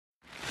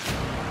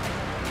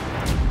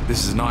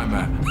This is a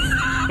nightmare.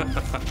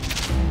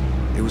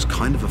 It was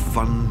kind of a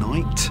fun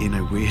night in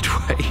a weird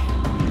way.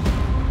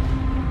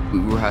 We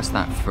rehearsed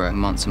that for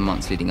months and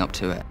months leading up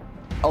to it.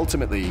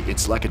 Ultimately,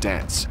 it's like a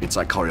dance. It's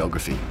like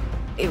choreography.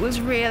 It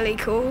was really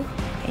cool.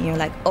 And you're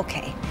like,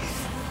 okay,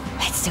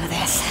 let's do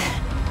this.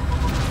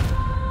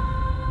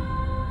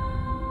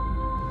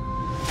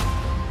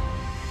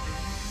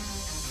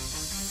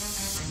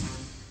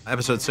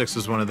 Episode 6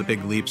 was one of the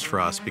big leaps for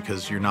us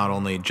because you're not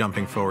only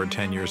jumping forward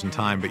 10 years in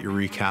time, but you're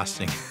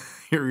recasting.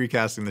 You're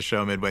recasting the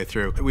show midway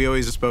through. We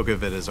always spoke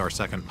of it as our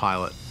second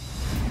pilot.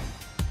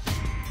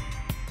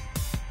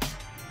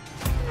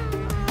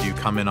 You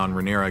come in on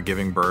Rhaenyra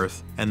giving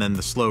birth, and then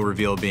the slow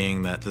reveal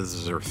being that this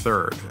is her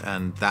third,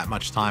 and that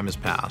much time has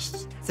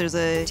passed. There's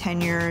a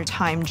 10-year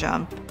time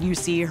jump. You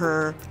see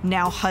her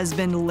now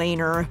husband,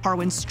 Laenor,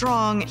 Harwin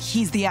Strong.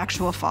 He's the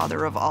actual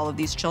father of all of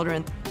these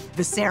children.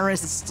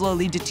 Viserys is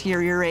slowly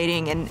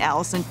deteriorating, and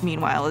Alicent,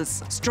 meanwhile,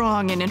 is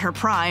strong and in her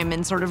prime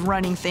and sort of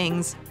running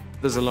things.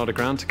 There's a lot of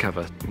ground to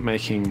cover.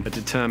 Making a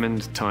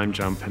determined time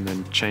jump and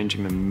then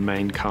changing the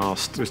main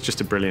cast was just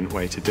a brilliant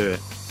way to do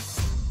it.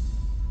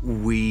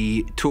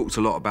 We talked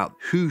a lot about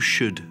who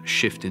should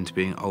shift into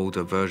being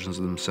older versions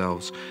of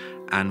themselves,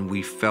 and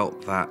we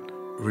felt that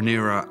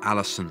Rhaenyra,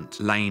 Alicent,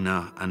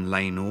 Laena, and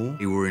Laenor,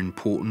 they were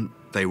important.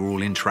 They were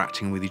all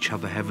interacting with each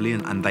other heavily,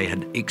 and they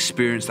had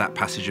experienced that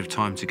passage of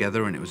time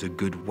together, and it was a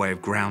good way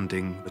of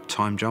grounding the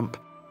time jump.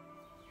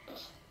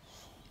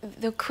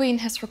 The Queen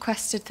has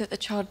requested that the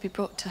child be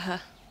brought to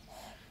her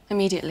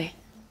immediately.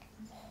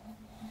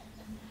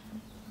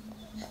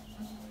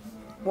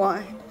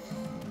 Why?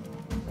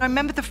 I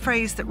remember the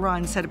phrase that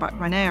Ryan said about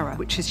Rhaenyra,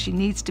 which is she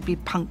needs to be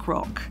punk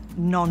rock,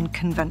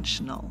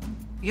 non-conventional.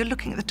 You're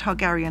looking at the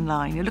Targaryen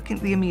line, you're looking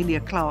at the Emilia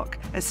Clarke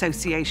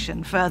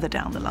association further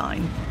down the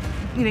line.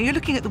 You know, you're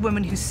looking at the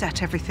woman who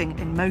set everything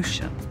in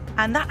motion,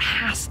 and that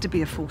has to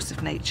be a force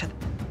of nature.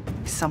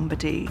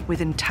 Somebody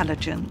with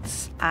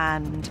intelligence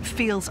and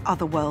feels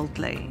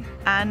otherworldly,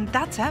 and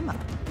that's Emma.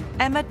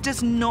 Emma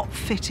does not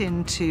fit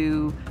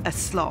into a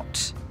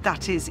slot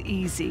that is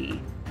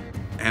easy.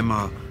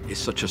 Emma is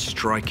such a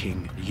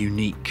striking,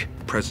 unique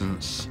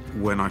presence.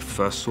 When I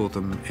first saw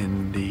them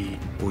in the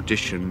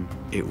audition,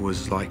 it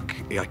was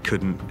like I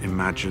couldn't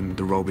imagine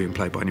the role being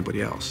played by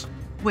anybody else.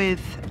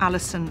 With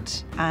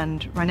Alicent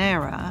and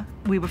Rhaenyra,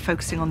 we were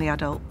focusing on the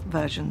adult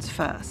versions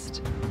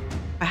first.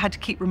 I had to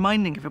keep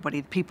reminding everybody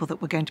the people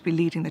that were going to be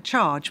leading the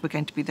charge were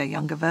going to be their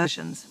younger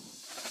versions.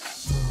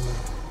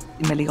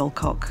 Millie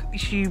Alcock,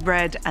 she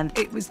read, and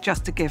it was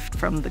just a gift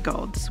from the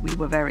gods. We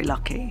were very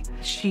lucky.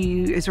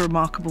 She is a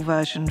remarkable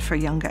version for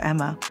younger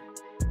Emma.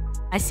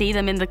 I see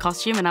them in the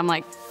costume and I'm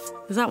like,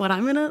 is that what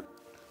I'm gonna?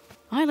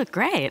 I look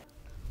great.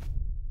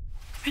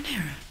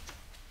 Rhaenyra,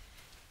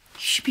 you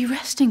should be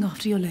resting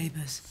after your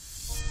labours.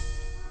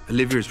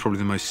 Olivia is probably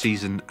the most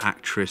seasoned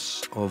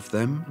actress of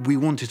them. We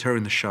wanted her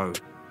in the show.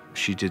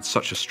 She did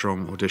such a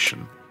strong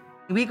audition.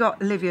 We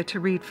got Olivia to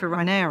read for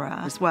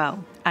Rhaenyra as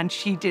well, and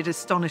she did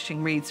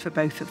astonishing reads for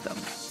both of them.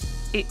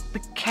 It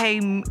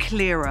became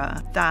clearer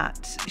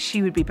that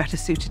she would be better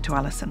suited to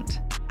Alicent.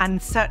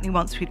 And certainly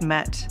once we'd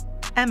met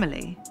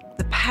Emily,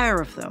 the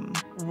pair of them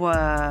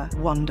were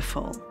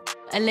wonderful.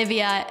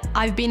 Olivia,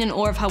 I've been in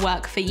awe of her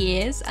work for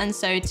years, and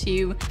so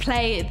to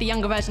play the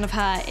younger version of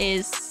her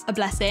is a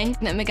blessing.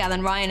 Miguel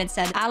and Ryan had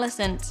said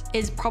Alicent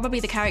is probably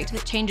the character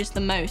that changes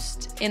the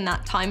most in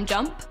that time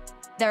jump.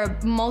 There are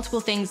multiple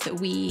things that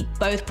we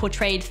both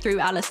portrayed through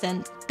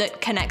Alicent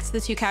that connects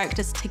the two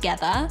characters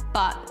together,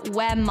 but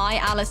where my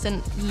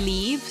Alicent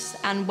leaves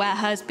and where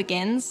hers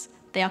begins,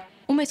 they are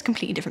almost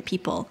completely different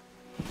people.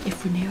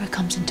 If Rhaenyra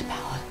comes into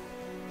power,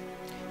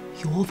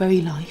 your very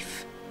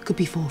life could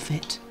be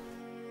forfeit.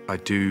 I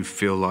do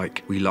feel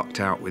like we lucked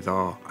out with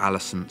our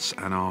Alicents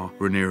and our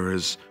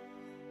Rhaenyras.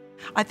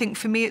 I think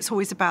for me, it's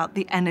always about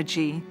the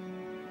energy.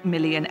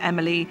 Millie and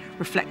Emily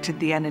reflected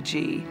the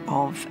energy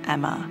of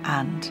Emma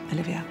and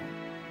Olivia.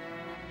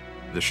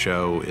 The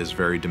show is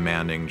very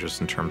demanding just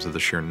in terms of the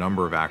sheer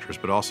number of actors,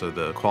 but also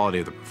the quality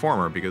of the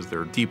performer because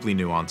they're deeply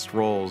nuanced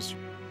roles.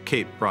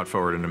 Kate brought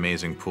forward an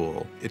amazing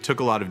pool. It took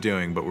a lot of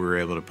doing, but we were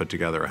able to put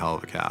together a hell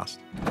of a cast.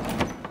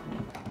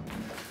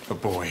 Oh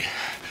boy,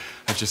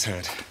 I've just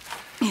heard.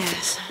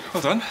 Yes.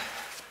 Well done.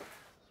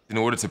 In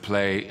order to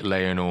play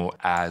Laenor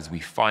as we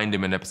find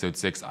him in episode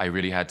 6, I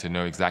really had to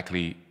know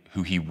exactly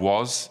who he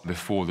was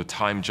before the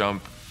time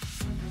jump.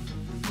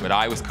 But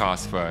I was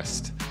cast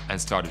first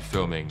and started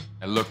filming.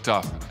 I looked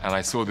up and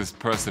I saw this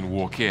person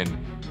walk in.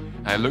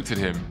 And I looked at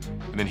him,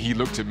 and then he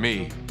looked at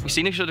me. We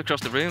seen each other across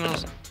the room.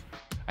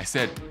 I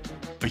said,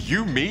 "Are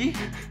you me?"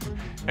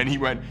 And he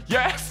went,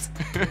 "Yes!"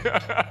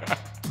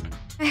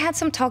 I had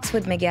some talks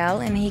with Miguel,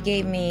 and he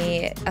gave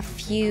me a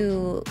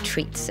few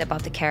treats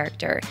about the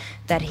character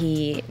that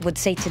he would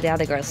say to the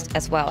other girls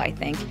as well, I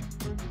think.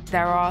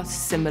 There are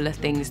similar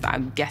things that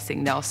I'm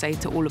guessing they'll say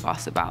to all of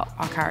us about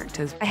our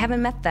characters. I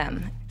haven't met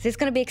them, so it's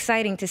going to be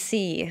exciting to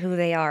see who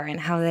they are and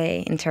how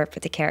they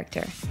interpret the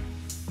character.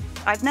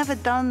 I've never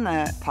done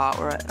a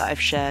part that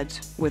I've shared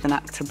with an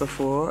actor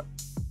before.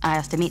 I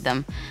asked to meet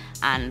them,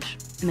 and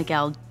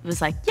Miguel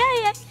was like,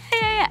 yeah,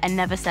 and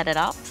never set it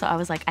up. So I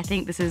was like, I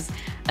think this is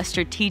a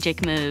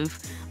strategic move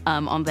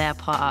on their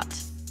part.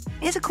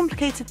 It's a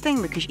complicated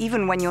thing because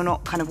even when you're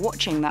not kind of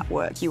watching that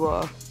work, you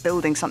are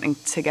building something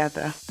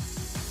together.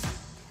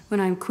 When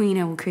I'm queen,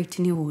 I will create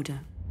a new order.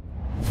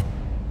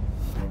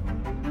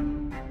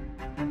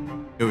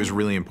 It was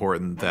really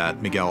important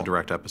that Miguel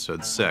direct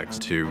episode 6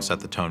 to set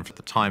the tone for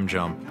the time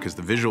jump, because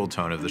the visual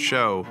tone of the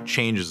show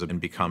changes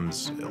and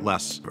becomes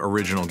less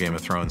original Game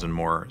of Thrones and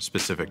more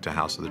specific to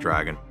House of the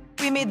Dragon.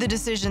 We made the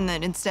decision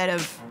that instead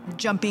of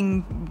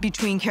jumping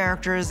between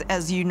characters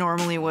as you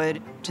normally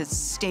would, to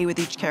stay with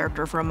each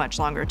character for a much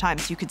longer time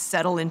so you could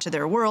settle into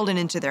their world and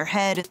into their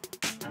head.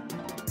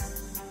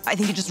 I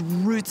think it just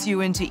roots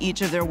you into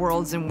each of their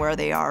worlds and where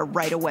they are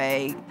right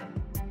away.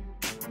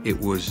 It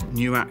was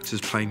new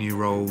actors playing new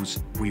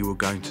roles. We were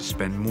going to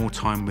spend more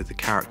time with the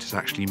characters,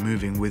 actually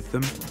moving with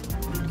them.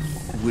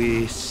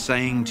 We're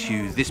saying to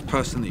you, this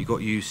person that you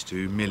got used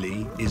to,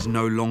 Millie, is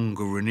no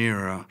longer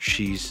Rhaenyra,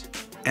 she's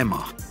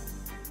Emma.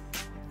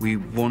 We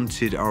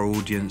wanted our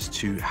audience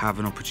to have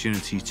an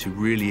opportunity to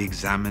really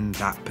examine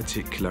that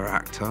particular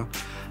actor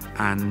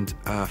and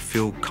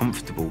feel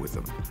comfortable with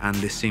them. And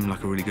this seemed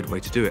like a really good way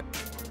to do it.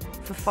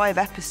 For 5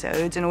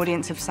 episodes, an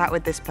audience have sat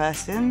with this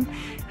person,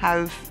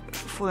 have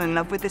fallen in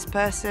love with this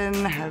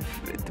person, have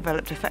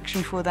developed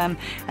affection for them,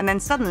 and then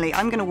suddenly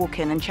I'm going to walk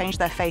in and change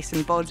their face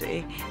and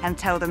body and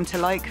tell them to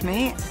like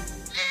me.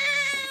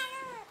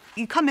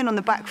 You come in on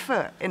the back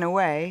foot, in a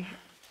way.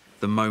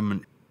 The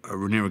moment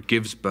Rhaenyra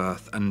gives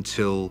birth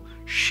until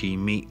she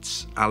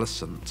meets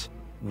Alicent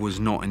was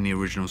not in the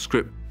original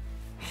script.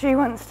 She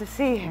wants to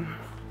see him.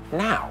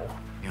 Now?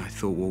 I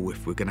thought, well,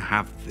 if we're going to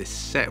have this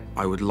set,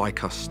 I would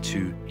like us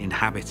to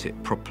inhabit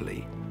it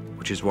properly,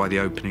 which is why the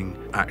opening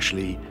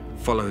actually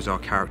follows our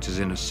characters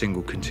in a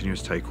single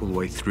continuous take all the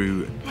way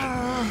through.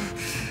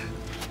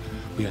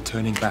 We are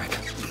turning back,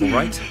 all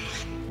right?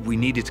 We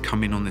needed to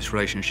come in on this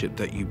relationship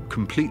that you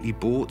completely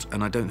bought,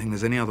 and I don't think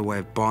there's any other way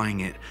of buying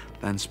it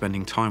than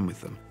spending time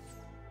with them.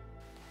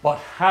 What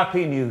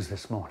happy news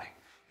this morning.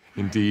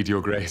 Indeed,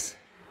 Your Grace.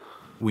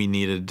 We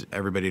needed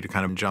everybody to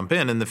kind of jump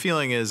in, and the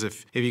feeling is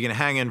if you can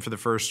hang in for the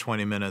first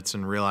 20 minutes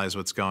and realize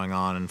what's going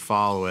on and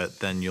follow it,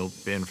 then you'll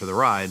be in for the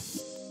ride.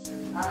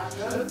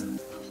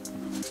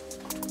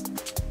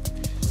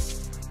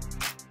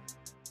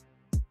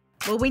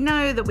 Well, we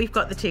know that we've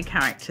got the 2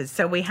 characters,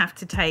 so we have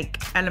to take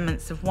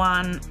elements of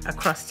one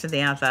across to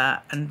the other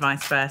and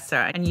vice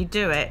versa. And you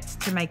do it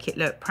to make it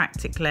look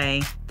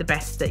practically the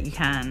best that you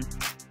can.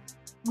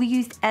 We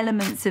used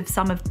elements of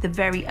some of the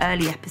very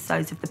early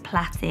episodes of the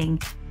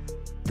plaiting.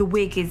 The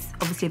wig is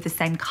obviously of the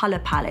same colour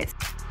palette.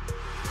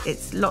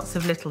 It's lots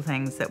of little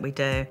things that we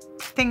do.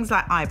 Things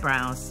like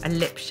eyebrows, a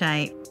lip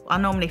shape. I'll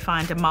normally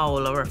find a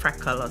mole or a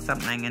freckle or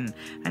something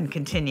and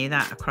continue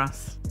that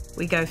across.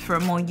 We go for a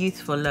more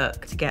youthful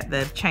look to get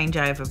the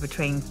changeover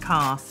between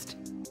cast.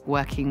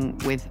 Working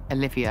with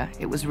Olivia,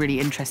 it was really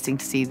interesting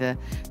to see the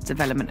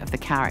development of the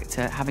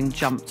character, having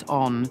jumped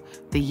on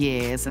the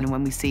years, and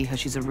when we see her,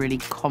 she's a really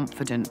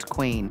confident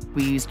queen.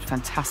 We used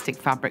fantastic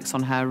fabrics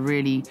on her,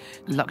 really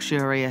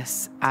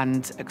luxurious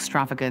and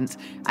extravagant,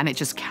 and it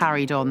just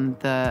carried on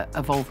the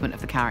evolvement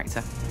of the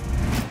character.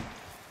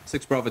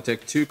 6 Bravo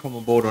Tech 2, come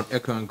on board on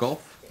Echo and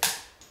Golf.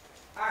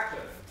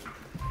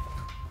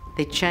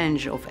 They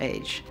change of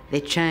age, they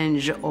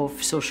change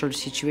of social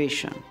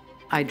situation.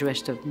 I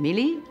dressed up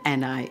Millie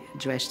and I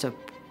dressed up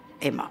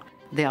Emma.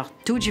 They are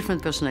 2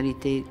 different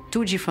personalities,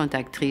 2 different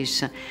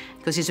actresses,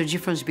 because it's a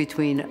difference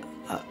between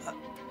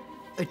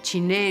a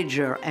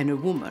teenager and a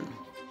woman.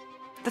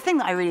 The thing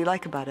that I really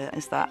like about it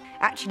is that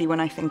actually when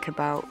I think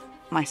about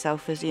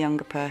myself as a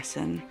younger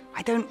person,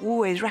 I don't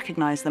always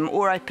recognize them,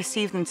 or I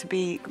perceive them to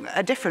be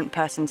a different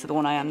person to the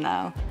one I am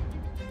now.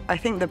 I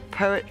think the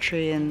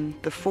poetry and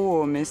the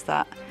form is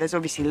that there's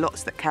obviously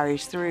lots that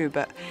carries through,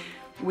 but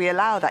we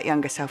allow that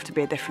younger self to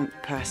be a different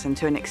person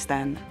to an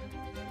extent.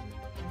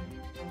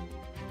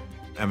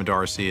 Emma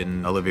Darcy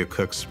and Olivia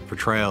Cooke's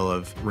portrayal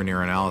of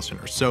Rhaenyra and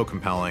Alicent are so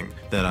compelling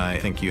that I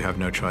think you have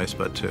no choice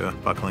but to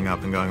buckling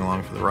up and going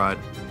along for the ride.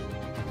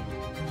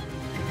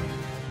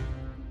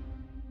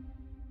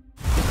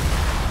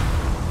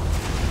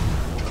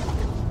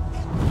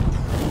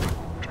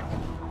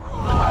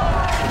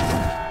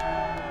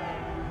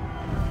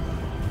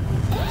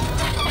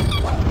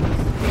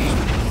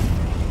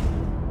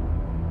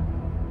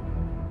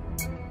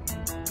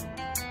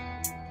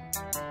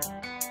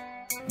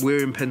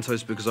 We're in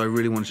Pentos because I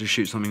really wanted to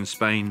shoot something in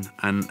Spain,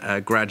 and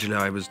gradually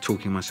I was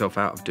talking myself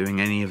out of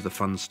doing any of the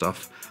fun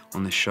stuff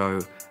on this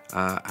show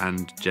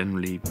and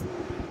generally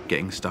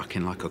getting stuck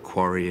in like a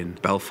quarry in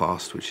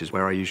Belfast, which is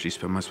where I usually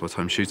spend most of my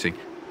time shooting.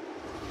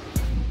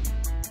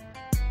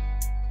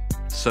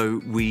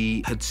 So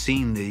we had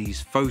seen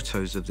these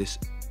photos of this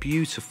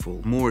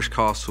beautiful Moorish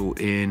castle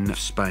in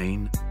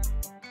Spain.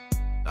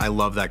 I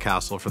love that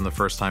castle from the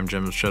first time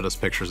Jim showed us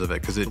pictures of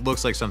it, because it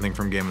looks like something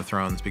from Game of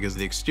Thrones, because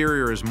the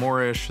exterior is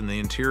Moorish and the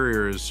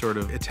interior is sort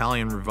of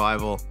Italian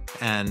revival,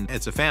 and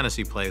it's a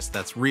fantasy place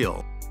that's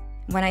real.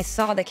 When I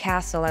saw the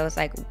castle, I was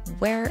like,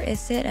 where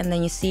is it? And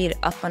then you see it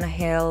up on a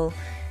hill,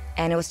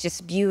 and it was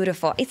just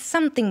beautiful. It's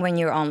something when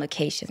you're on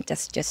location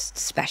that's just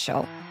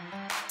special.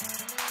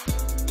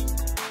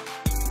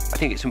 I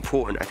think it's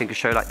important. I think a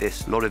show like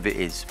this, a lot of it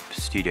is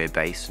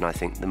studio-based, and I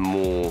think the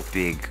more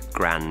big,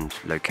 grand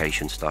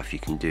location stuff you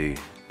can do,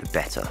 the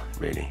better,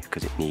 really,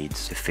 because it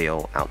needs to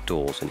feel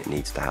outdoors and it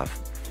needs to have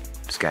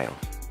scale.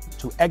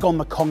 To Aegon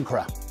the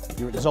Conqueror,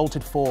 your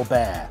exalted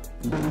forebear.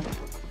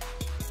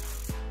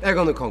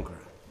 Aegon the Conqueror.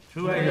 To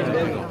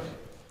Aegon.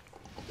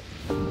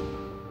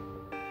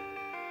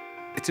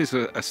 It is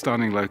a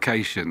stunning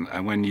location,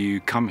 and when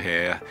you come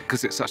here,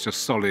 because it's such a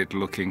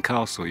solid-looking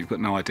castle, you've got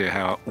no idea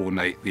how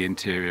ornate the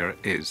interior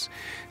is.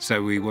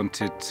 So we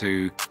wanted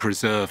to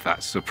preserve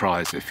that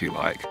surprise, if you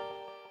like.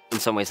 In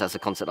some ways, as a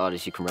concept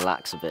artist, you can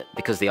relax a bit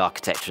because the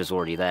architecture is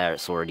already there.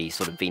 It's already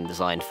sort of been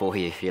designed for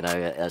you, you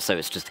know, so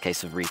it's just a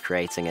case of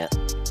recreating it.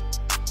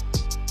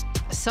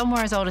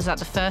 Somewhere as old as that,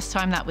 the first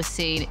time that was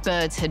seen,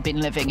 birds had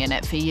been living in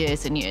it for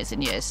years and years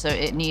and years, so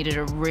it needed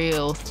a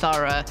real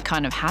thorough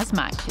kind of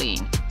hazmat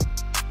clean.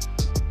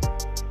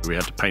 We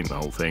had to paint the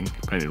whole thing,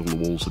 painted all the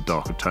walls with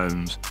darker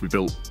tones. We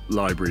built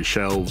library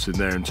shelves in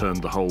there and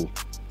turned the whole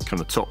kind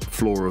of top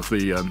floor of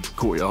the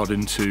courtyard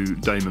into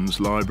Damon's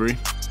library.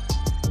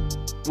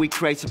 We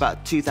created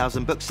about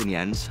 2,000 books in the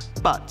end,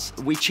 but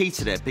we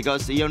cheated it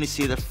because you only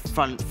see the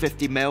front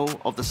 50 mil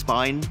of the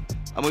spine,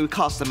 and we would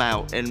cast them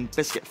out in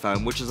biscuit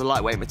foam, which is a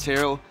lightweight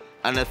material,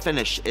 and the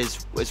finish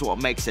is what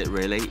makes it,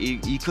 really.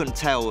 You couldn't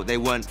tell they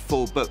weren't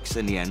full books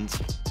in the end.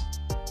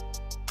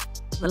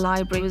 The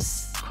library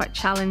was quite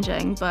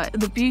challenging, but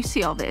the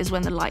beauty of it is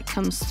when the light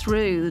comes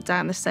through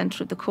down the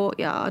centre of the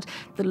courtyard,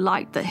 the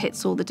light that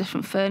hits all the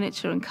different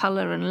furniture and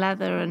colour and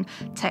leather and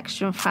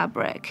texture and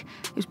fabric.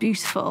 It was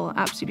beautiful,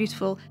 absolutely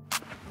beautiful.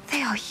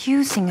 They are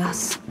using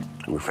us.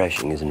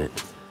 Refreshing, isn't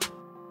it?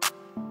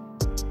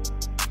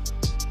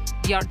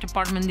 The art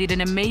department did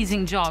an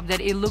amazing job, that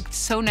it looked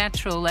so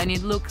natural, and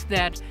it looked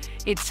that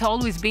it's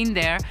always been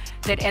there,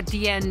 that at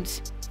the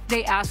end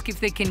they ask if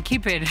they can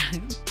keep it.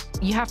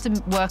 You have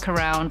to work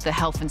around the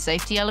health and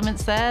safety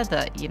elements there,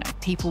 that, you know,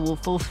 people will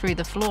fall through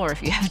the floor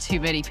if you have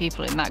too many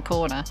people in that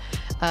corner.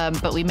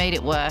 But we made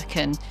it work,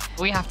 and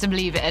we have to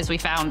leave it as we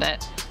found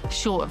it,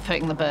 short of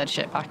putting the bird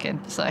shit back in,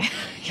 so,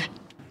 yeah.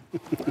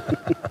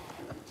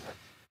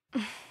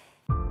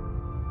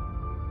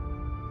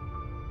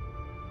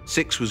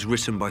 6 was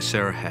written by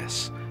Sarah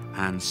Hess,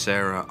 and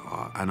Sarah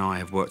and I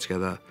have worked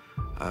together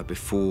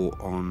before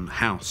on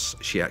House.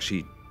 She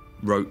actually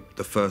wrote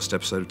the first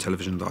episode of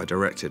television that I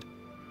directed.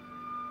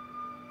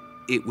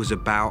 It was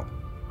about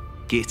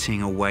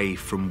getting away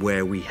from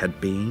where we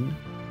had been.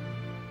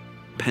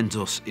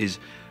 Pentos is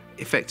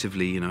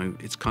effectively, you know,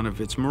 it's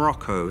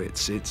Morocco,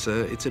 it's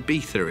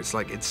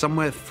Ibiza, it's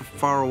somewhere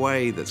far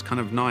away that's kind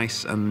of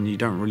nice and you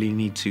don't really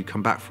need to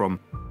come back from.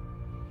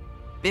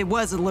 It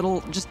was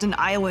just an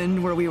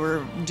island where we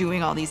were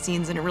doing all these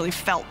scenes, and it really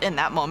felt in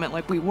that moment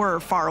like we were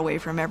far away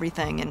from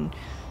everything and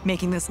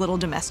making this little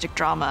domestic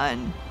drama.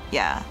 And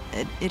yeah,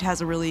 it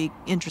has a really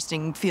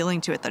interesting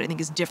feeling to it that I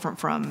think is different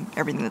from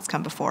everything that's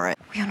come before it.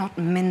 We are not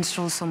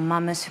minstrels or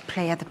mummers who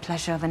play at the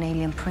pleasure of an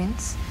alien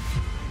prince.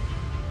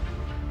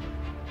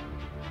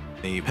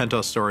 The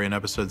Pentos story in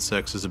episode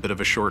 6 is a bit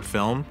of a short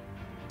film.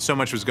 So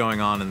much was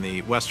going on in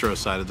the Westeros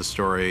side of the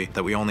story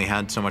that we only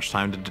had so much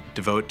time to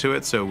devote to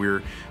it. So we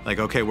were like,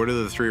 okay, what are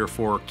the 3 or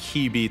 4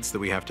 key beats that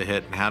we have to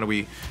hit, and how do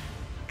we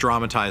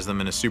dramatize them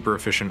in a super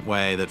efficient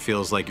way that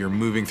feels like you're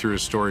moving through a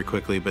story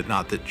quickly, but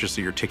not that just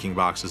that you're ticking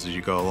boxes as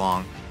you go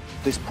along.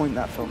 At this point,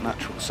 that felt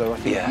natural. So I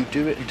think you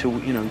do it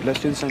until, you know, let's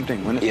do the same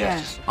thing. When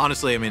it's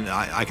Honestly, I mean,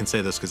 I can say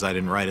this because I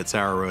didn't write it,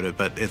 Sarah wrote it,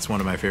 but it's one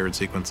of my favorite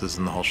sequences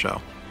in the whole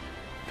show.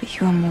 But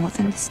you are more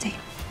than this, Damon.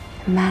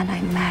 The man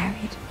I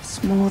married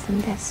was more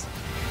than this.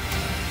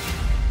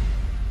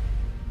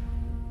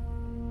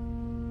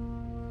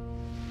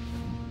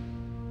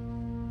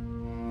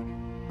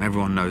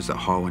 Everyone knows that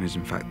Harwin is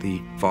in fact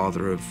the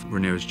father of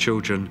Rhaenyra's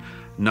children.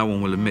 No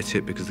one will admit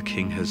it because the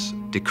king has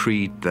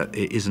decreed that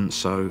it isn't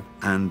so,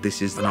 and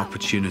this is an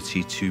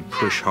opportunity to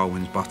push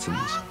Harwin's buttons.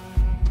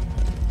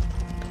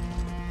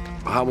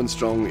 Harwin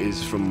Strong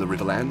is from the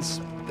Riverlands.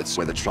 That's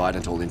where the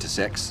Trident all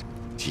intersects.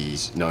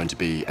 He's known to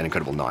be an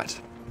incredible knight.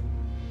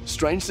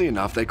 Strangely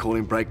enough, they call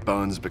him Break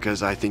Bones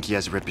because I think he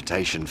has a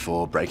reputation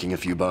for breaking a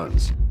few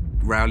bones.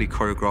 Rowley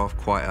choreographed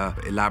quite an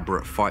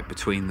elaborate fight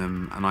between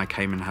them, and I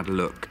came and had a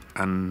look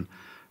and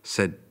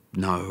said,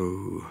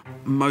 no.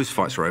 Most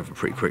fights are over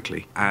pretty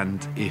quickly,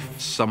 and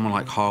if someone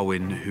like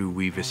Harwin, who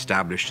we've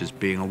established as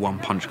being a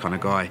one-punch kind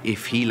of guy,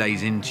 if he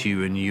lays into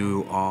you and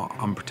you are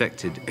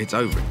unprotected, it's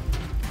over.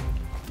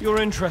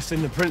 Your interest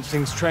in the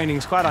Princeling's training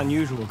is quite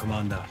unusual,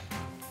 Commander.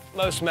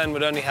 Most men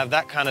would only have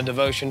that kind of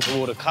devotion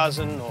toward a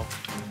cousin or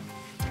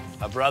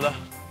a brother.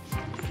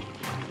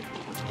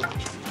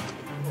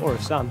 Or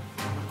a son.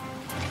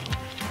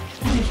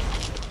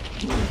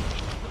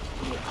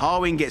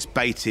 Harwin gets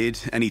baited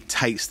and he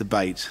takes the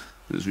bait.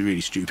 It was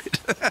really stupid.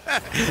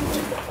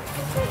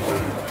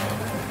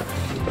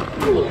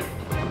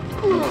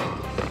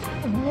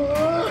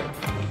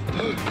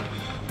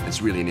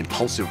 It's really an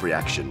impulsive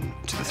reaction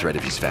to the threat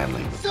of his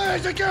family.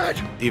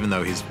 Even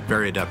though he's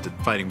very adept at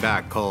fighting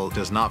back, Cole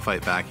does not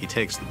fight back. He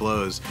takes the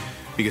blows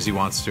because he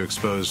wants to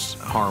expose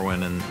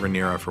Harwin and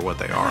Rhaenyra for what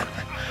they are.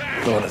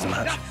 Go on as a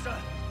match.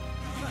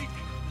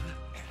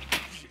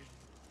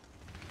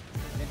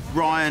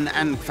 Ryan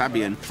and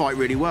Fabian fight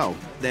really well.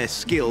 They're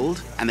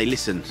skilled and they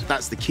listen.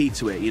 That's the key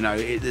to it, you know.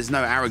 There's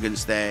no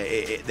arrogance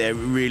there. They're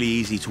really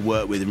easy to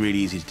work with and really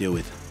easy to deal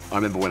with. I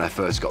remember when I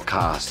first got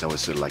cast, I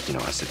was sort of like, you know,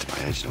 I said to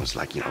my agent, I was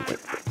like, you know,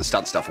 the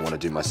stunt stuff I want to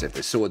do myself,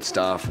 the sword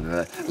stuff,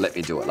 and let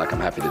me do it, like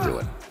I'm happy to do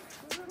it.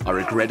 I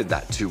regretted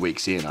that 2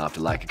 weeks in after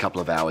like a couple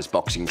of hours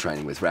boxing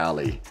training with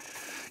Rowley,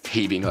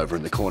 heaving over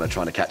in the corner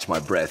trying to catch my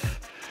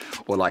breath,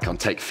 or like on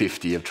take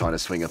 50 of trying to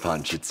swing a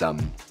punch. It's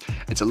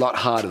a lot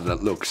harder than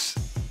it looks,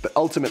 but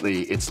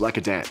ultimately it's like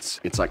a dance.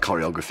 It's like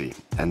choreography,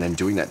 and then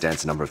doing that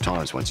dance a number of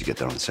times once you get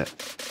there on set.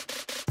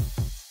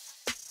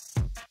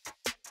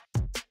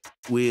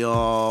 We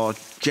are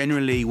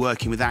generally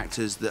working with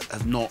actors that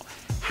have not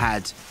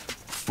had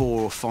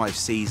 4 or 5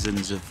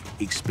 seasons of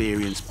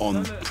experience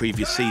on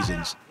previous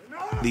seasons.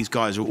 These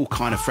guys are all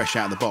kind of fresh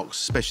out of the box,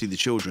 especially the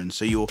children,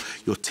 so you're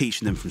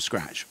teaching them from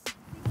scratch.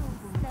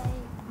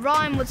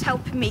 Ryan was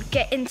helping me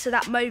get into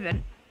that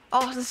moment.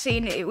 After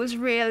seeing it, it was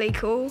really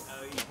cool.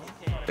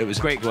 It was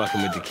great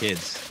working with the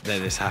kids. They're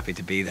just happy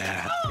to be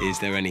there. Is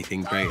there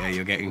anything greater?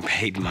 You're getting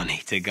paid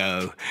money to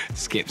go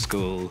skip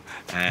school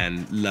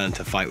and learn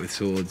to fight with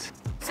swords.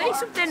 Say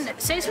something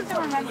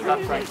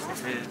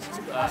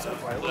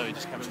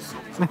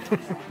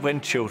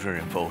When children are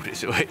involved,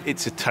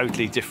 it's a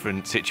totally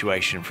different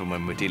situation from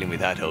when we're dealing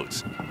with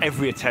adults.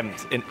 Every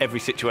attempt in every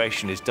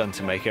situation is done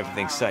to make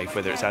everything safe,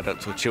 whether it's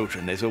adults or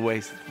children. There's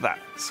always that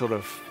sort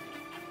of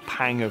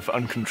pang of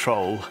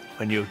uncontrol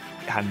when you're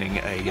handing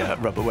a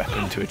rubber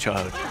weapon to a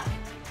child.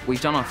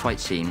 We've done our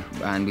fight scene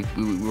and we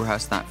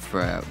rehearsed that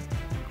for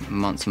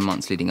months and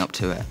months leading up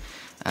to it,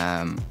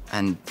 and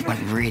it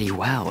went really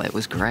well. It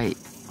was great.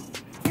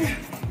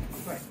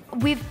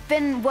 We've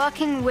been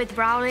working with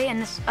Rowley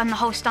and the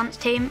whole stunts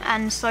team,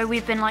 and so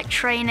we've been like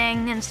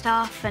training and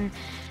stuff and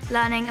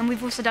learning, and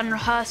we've also done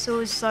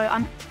rehearsals, so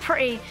I'm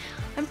pretty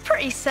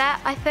set,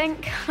 I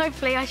think.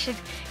 Hopefully I should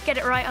get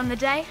it right on the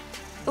day.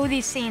 All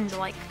these scenes are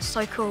like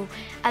so cool.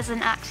 As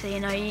an actor, you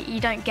know, you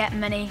don't get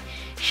many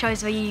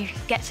shows where you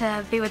get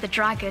to be with a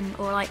dragon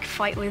or like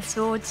fight with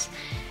swords,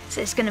 so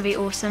it's gonna be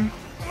awesome.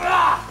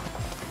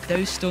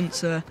 Those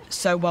stunts are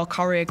so well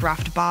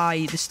choreographed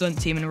by the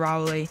stunt team and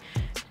Rowley,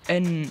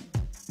 and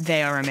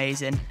they are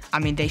amazing. I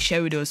mean, they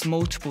showed us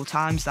multiple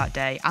times that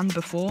day and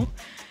before,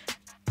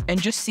 and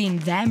just seeing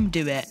them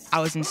do it, I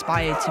was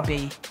inspired to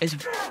be as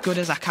good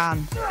as I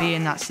can, be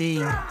in that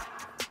scene.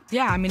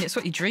 Yeah, I mean, it's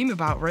what you dream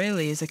about,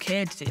 really, as a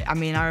kid. I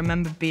mean, I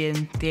remember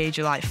being the age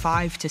of like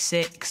 5 to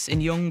 6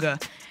 and younger,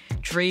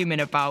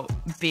 dreaming about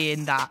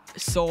being that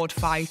sword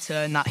fighter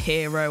and that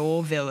hero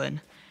or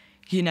villain,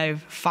 you know,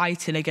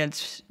 fighting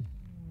against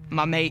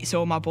my mates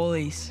or my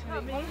bullies.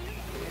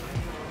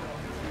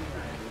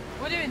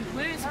 We're doing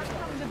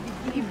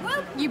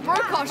You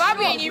broke our shot.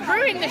 Fabian, you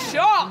ruined the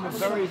shot.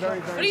 Very,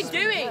 very, very. What are you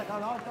doing?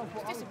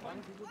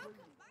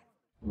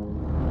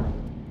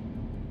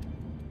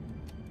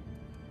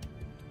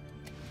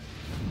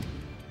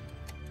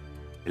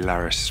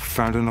 Laris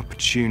found an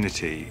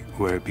opportunity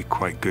where it'd be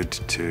quite good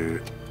to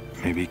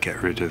maybe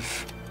get rid of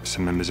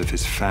some members of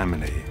his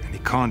family, and he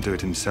can't do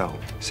it himself.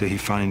 So he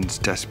finds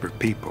desperate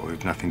people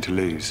who've nothing to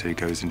lose. So he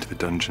goes into the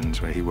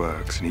dungeons where he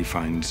works and he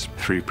finds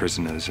 3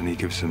 prisoners, and he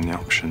gives them the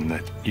option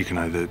that you can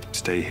either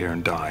stay here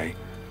and die,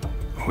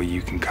 or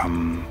you can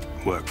come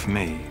work for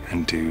me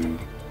and do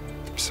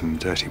some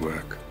dirty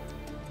work.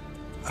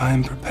 I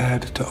am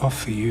prepared to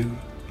offer you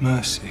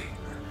mercy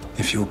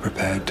if you're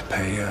prepared to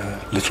pay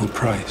a little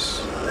price.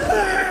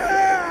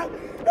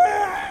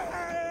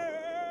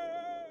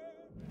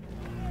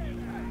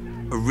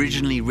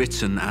 Originally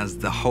written as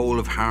the whole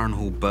of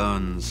Harrenhal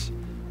burns,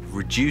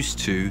 reduced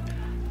to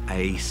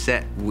a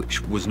set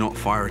which was not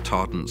fire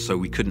retardant, so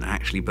we couldn't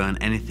actually burn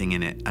anything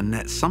in it, and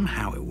that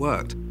somehow it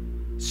worked.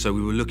 So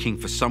we were looking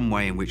for some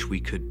way in which we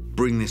could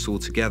bring this all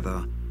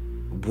together.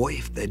 What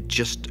if they're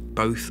just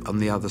both on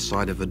the other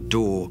side of a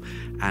door,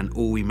 and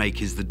all we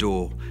make is the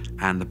door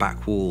and the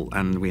back wall,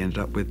 and we end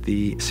up with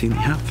the scene that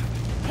you have?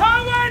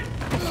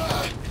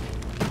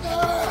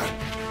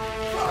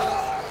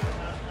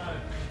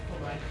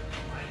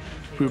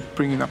 We're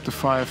bringing up the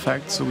fire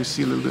effect, so we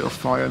see a little bit of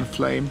fire and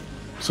flame.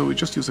 So we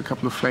just use a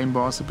couple of flame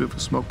bars, a bit of a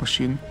smoke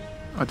machine.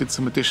 I did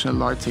some additional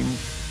lighting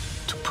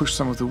to push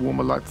some of the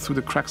warmer light through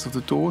the cracks of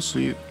the door, so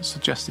you're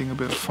suggesting a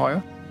bit of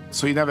fire.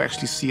 So you never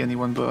actually see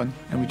anyone burn,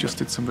 and we just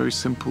did some very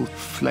simple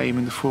flame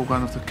in the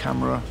foreground of the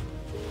camera,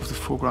 of the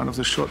foreground of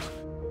the shot.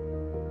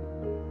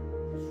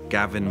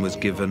 Gavin was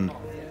given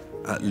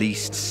at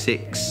least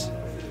 6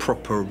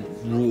 proper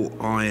wrought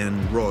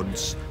iron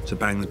rods to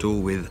bang the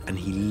door with, and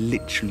he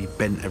literally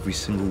bent every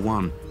single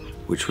one,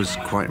 which was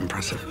quite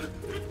impressive.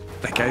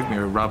 They gave me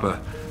a rubber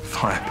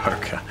fire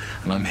poker,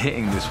 and I'm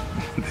hitting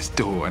this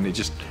door, and it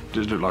just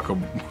looked like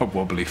a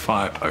wobbly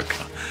fire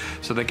poker.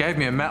 So they gave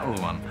me a metal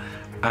one,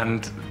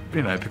 and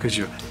you know, because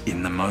you're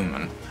in the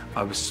moment,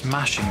 I was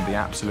smashing the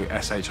absolute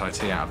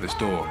SHIT out of this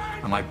door,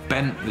 and I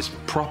bent this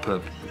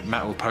proper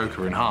metal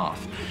poker in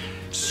half,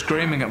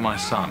 screaming at my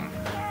son,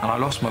 and I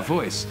lost my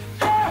voice.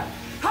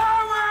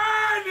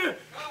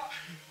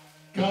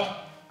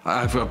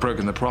 I've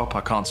broken the prop,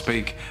 I can't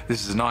speak,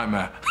 this is a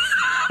nightmare.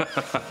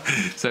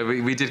 So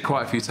we did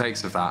quite a few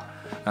takes of that,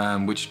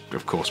 which,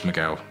 of course,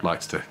 Miguel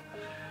likes to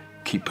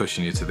keep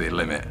pushing you to the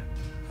limit,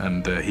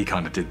 and he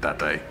kind of did that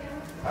day.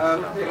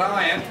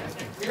 Ryan,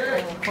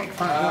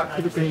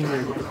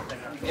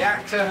 the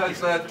actor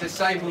has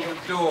disabled the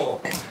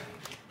door.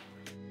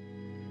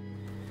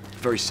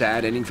 Very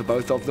sad ending for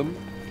both of them,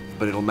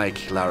 but it'll make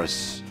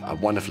Laris a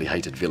wonderfully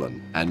hated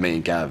villain. And me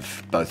and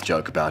Gav both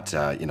joke about,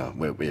 you know,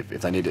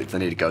 if they need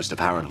a ghost of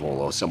Harrenhal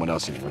or someone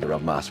else in with a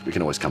rub mask, we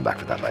can always come back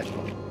with that later.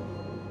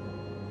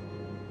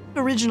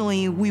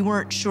 Originally, we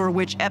weren't sure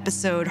which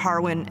episode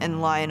Harwin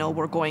and Lionel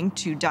were going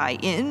to die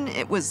in.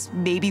 It was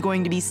maybe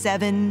going to be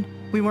 7.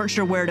 We weren't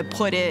sure where to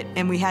put it,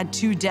 and we had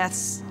 2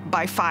 deaths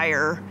by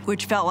fire,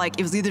 which felt like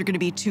it was either going to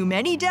be too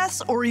many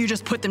deaths or you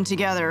just put them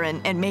together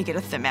and make it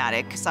a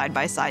thematic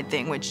side-by-side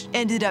thing, which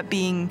ended up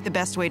being the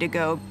best way to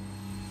go.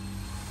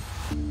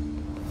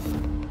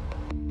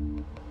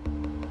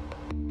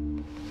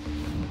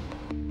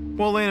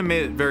 Well, Lena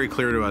made it very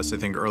clear to us, I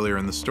think, earlier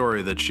in the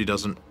story that she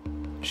doesn't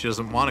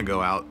want to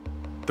go out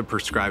the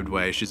prescribed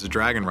way. She's a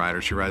dragon rider.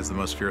 She rides the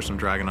most fearsome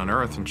dragon on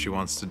Earth, and she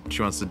wants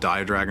to die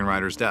a dragon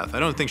rider's death. I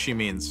don't think she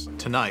means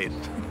tonight,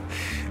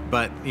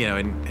 but you know,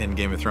 in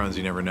Game of Thrones,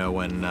 you never know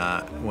when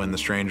the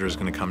stranger is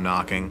going to come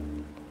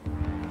knocking.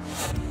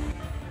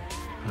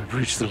 I've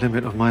reached the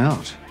limit of my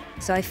art.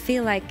 So I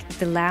feel like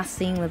the last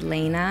scene with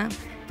Lena,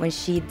 when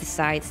she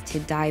decides to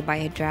die by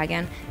a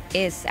dragon,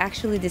 is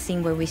actually the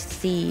scene where we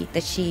see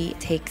that she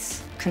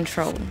takes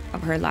control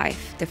of her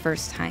life the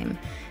first time.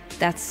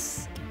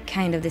 That's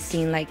kind of the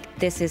scene, like,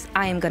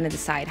 I am gonna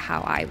decide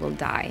how I will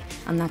die.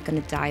 I'm not gonna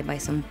die by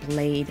some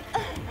blade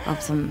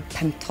of some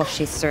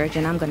Pentoshi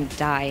surgeon. I'm gonna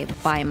die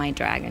by my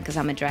dragon, because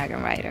I'm a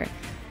dragon rider.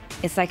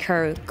 It's like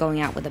her going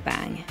out with a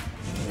bang.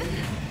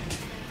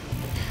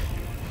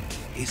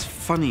 It's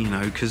funny, you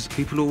know, because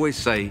people always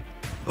say,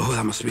 oh,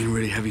 that must have been a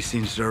really heavy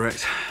scene to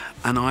direct.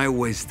 And I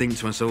always think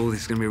to myself, oh,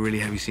 this is going to be a really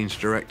heavy scene to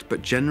direct.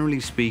 But generally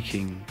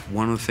speaking,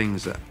 one of the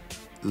things that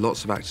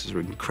lots of actors are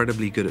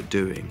incredibly good at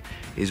doing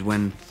is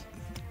when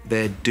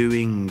they're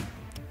doing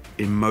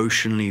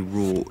emotionally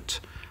wrought,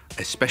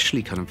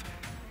 especially kind of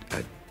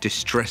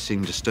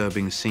distressing,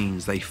 disturbing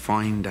scenes, they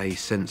find a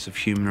sense of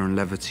humour and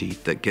levity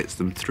that gets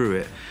them through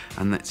it,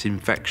 and that's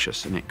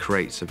infectious, and it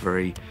creates a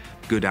very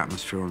good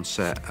atmosphere on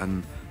set,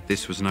 and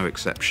this was no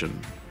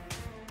exception.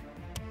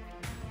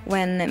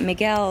 When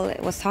Miguel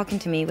was talking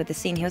to me with the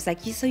scene, he was like,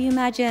 so you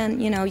imagine,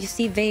 you know, you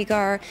see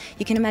Vhagar,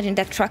 you can imagine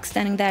that truck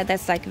standing there,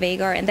 that's like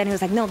Vhagar, and then he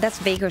was like, no, that's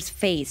Vhagar's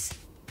face.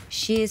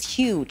 She is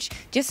huge.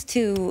 Just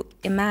to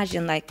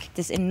imagine like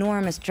this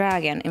enormous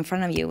dragon in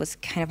front of you was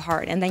kind of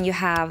hard. And then you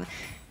have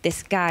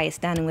this guy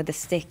standing with a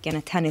stick and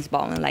a tennis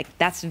ball, and like,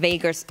 that's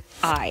Vhagar's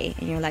eye.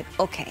 And you're like,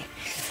 okay,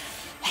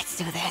 let's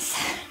do this.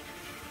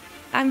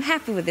 I'm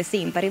happy with the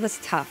scene, but it was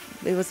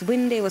tough. It was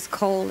windy, it was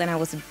cold, and I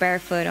was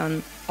barefoot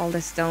on all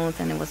the stones,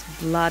 and it was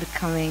blood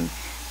coming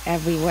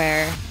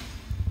everywhere.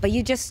 But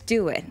you just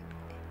do it.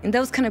 In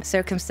those kind of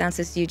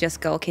circumstances, you just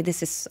go, okay,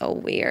 this is so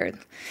weird,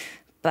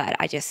 but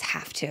I just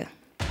have to.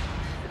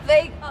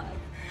 Vhagar,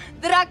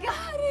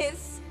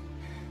 Dracarys.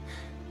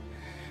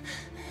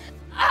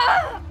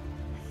 Ah!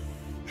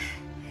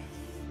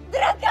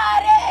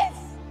 Dracarys!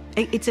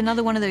 It's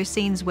another one of those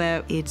scenes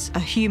where it's a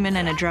human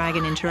and a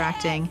dragon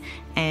interacting,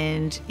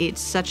 and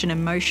it's such an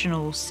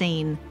emotional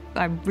scene.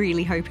 I'm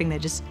really hoping they're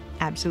just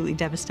absolutely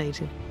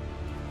devastated.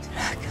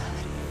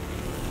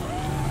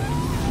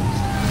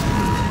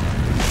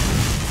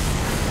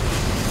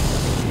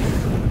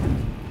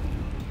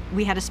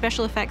 We had a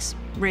special effects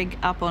rig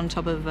up on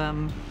top of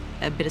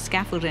a bit of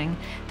scaffolding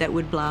that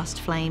would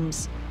blast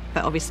flames,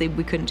 but obviously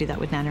we couldn't do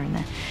that with Nana in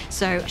there.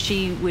 So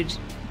she would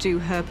do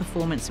her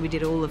performance, we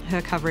did all of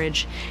her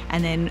coverage,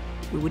 and then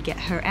we would get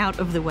her out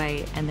of the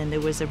way, and then there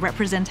was a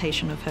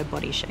representation of her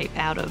body shape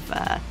out of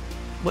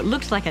what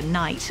looked like a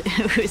knight.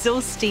 It was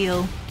all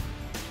steel.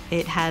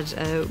 It had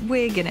a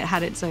wig and it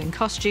had its own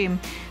costume.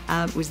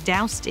 It was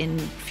doused in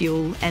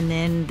fuel, and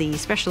then the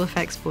special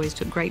effects boys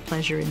took great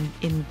pleasure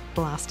in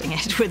blasting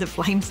it with a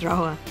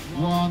flamethrower.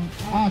 One,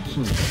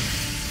 action.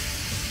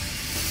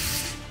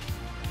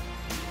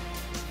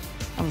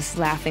 I was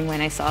laughing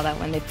when I saw that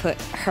when they put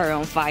her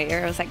on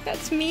fire. I was like,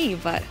 that's me,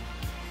 but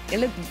it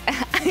looked,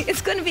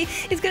 it's gonna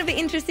be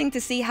interesting to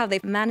see how they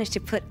managed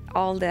to put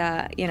all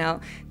the, you know,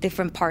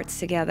 different parts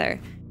together.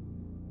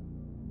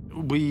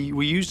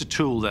 We used a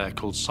tool there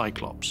called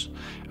Cyclops,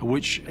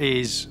 which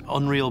is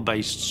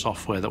Unreal-based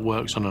software that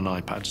works on an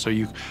iPad. So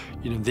you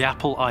know, the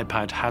Apple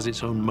iPad has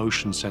its own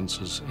motion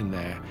sensors in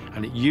there,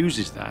 and it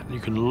uses that.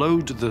 You can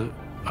load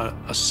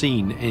a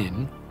scene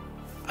in,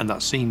 and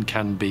that scene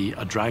can be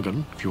a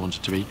dragon, if you want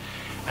it to be,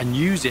 and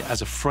use it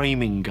as a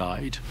framing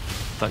guide.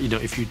 That, you know,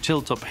 if you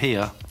tilt up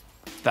here,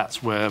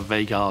 that's where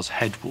Vhagar's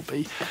head will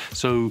be.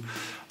 So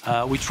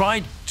we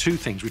tried two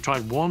things. We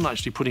tried one,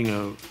 actually putting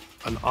an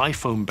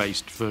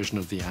iPhone-based version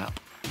of the app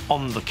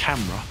on the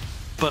camera,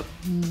 but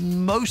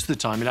most of the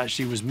time it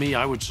actually was me.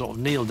 I would sort of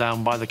kneel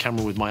down by the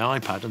camera with my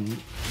iPad and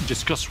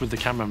discuss with the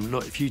camera,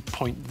 look, if you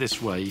point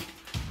this way,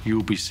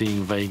 you'll be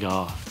seeing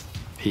Vhagar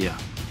here.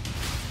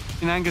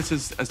 And Angus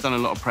has done a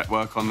lot of prep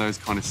work on those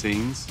kind of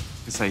scenes.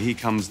 So he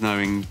comes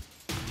knowing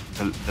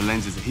the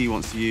lenses that he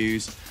wants to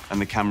use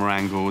and the camera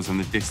angles and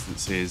the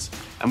distances.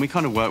 And we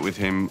kind of work with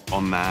him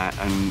on that,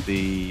 and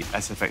the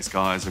SFX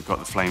guys have got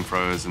the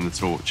flamethrowers and the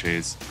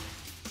torches.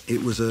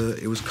 It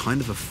was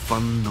kind of a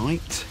fun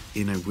night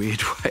in a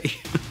weird way.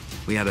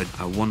 We had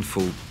a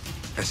wonderful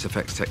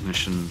SFX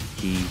technician.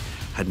 He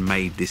had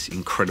made this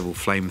incredible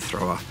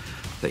flamethrower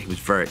that he was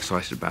very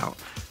excited about,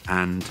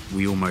 and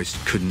we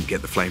almost couldn't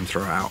get the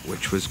flamethrower out,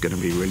 which was going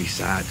to be really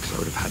sad because I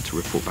would have had to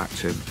report back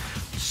to him,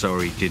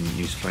 sorry, didn't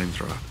use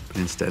flamethrower, but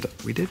instead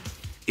we did.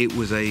 It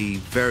was a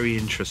very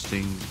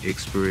interesting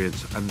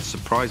experience and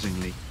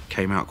surprisingly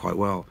came out quite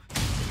well.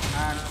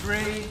 And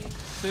 3,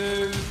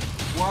 2,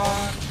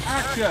 1,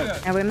 action!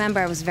 I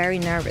remember I was very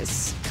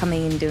nervous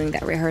coming in doing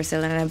that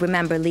rehearsal, and I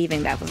remember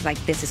leaving that was like,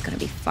 this is going to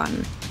be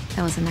fun.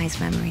 That was a nice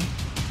memory.